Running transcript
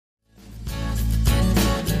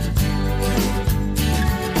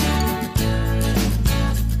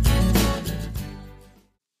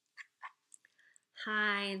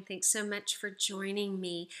and thanks so much for joining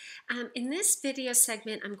me. In this video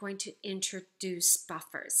segment, I'm going to introduce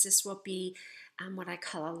buffers. This will be what I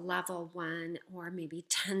call a level 1 or maybe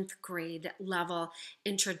 10th grade level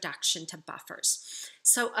introduction to buffers.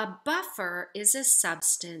 So a buffer is a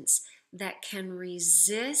substance that can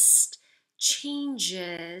resist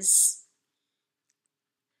changes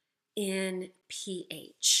in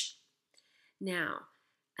pH. Now,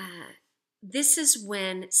 this is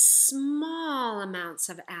when small amounts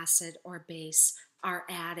of acid or base are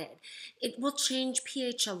added. It will change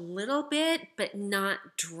pH a little bit, but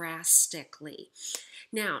not drastically.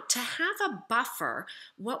 Now, to have a buffer,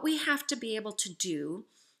 what we have to be able to do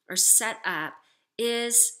or set up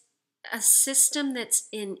is a system that's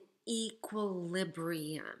in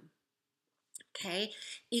equilibrium. Okay,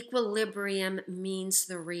 equilibrium means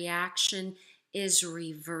the reaction is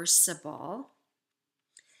reversible.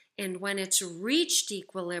 And when it's reached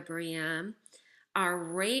equilibrium, our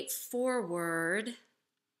rate forward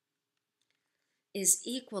is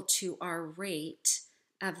equal to our rate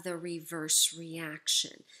of the reverse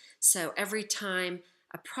reaction. So every time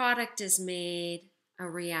a product is made, a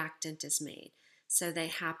reactant is made. So they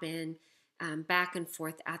happen back and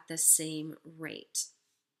forth at the same rate.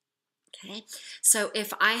 Okay, so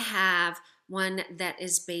if I have one that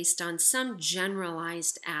is based on some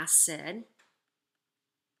generalized acid,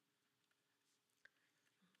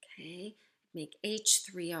 okay, make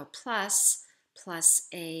H3O plus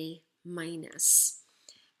A minus.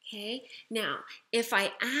 Okay, now if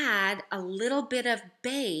I add a little bit of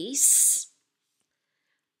base,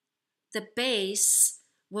 the base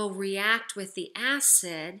will react with the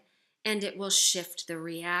acid and it will shift the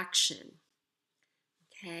reaction.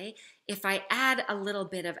 Okay, if I add a little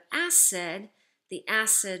bit of acid, the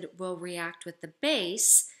acid will react with the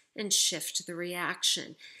base and shift the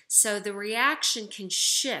reaction. So the reaction can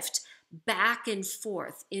shift back and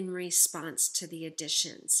forth in response to the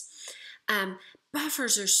additions.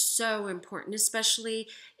 Buffers are so important, especially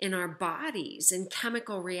in our bodies and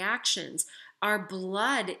chemical reactions. Our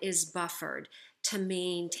blood is buffered to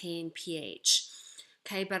maintain pH.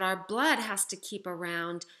 Okay, but our blood has to keep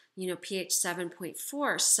around pH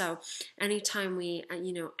 7.4. So anytime we,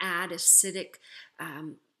 add acidic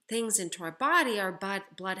things into our body, our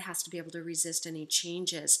blood has to be able to resist any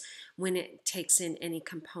changes when it takes in any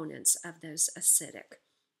components of those acidic.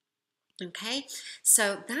 Okay,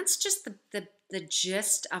 so that's just the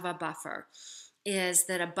gist of a buffer, is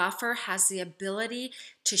that a buffer has the ability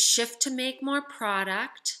to shift to make more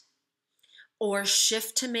product or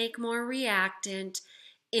shift to make more reactant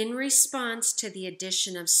in response to the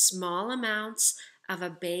addition of small amounts of a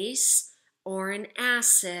base or an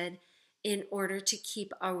acid in order to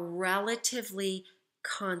keep a relatively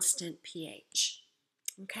constant pH.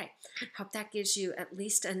 Okay, hope that gives you at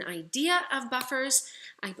least an idea of buffers.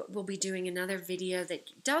 I will be doing another video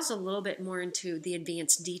that delves a little bit more into the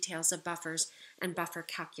advanced details of buffers and buffer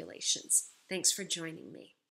calculations. Thanks for joining me.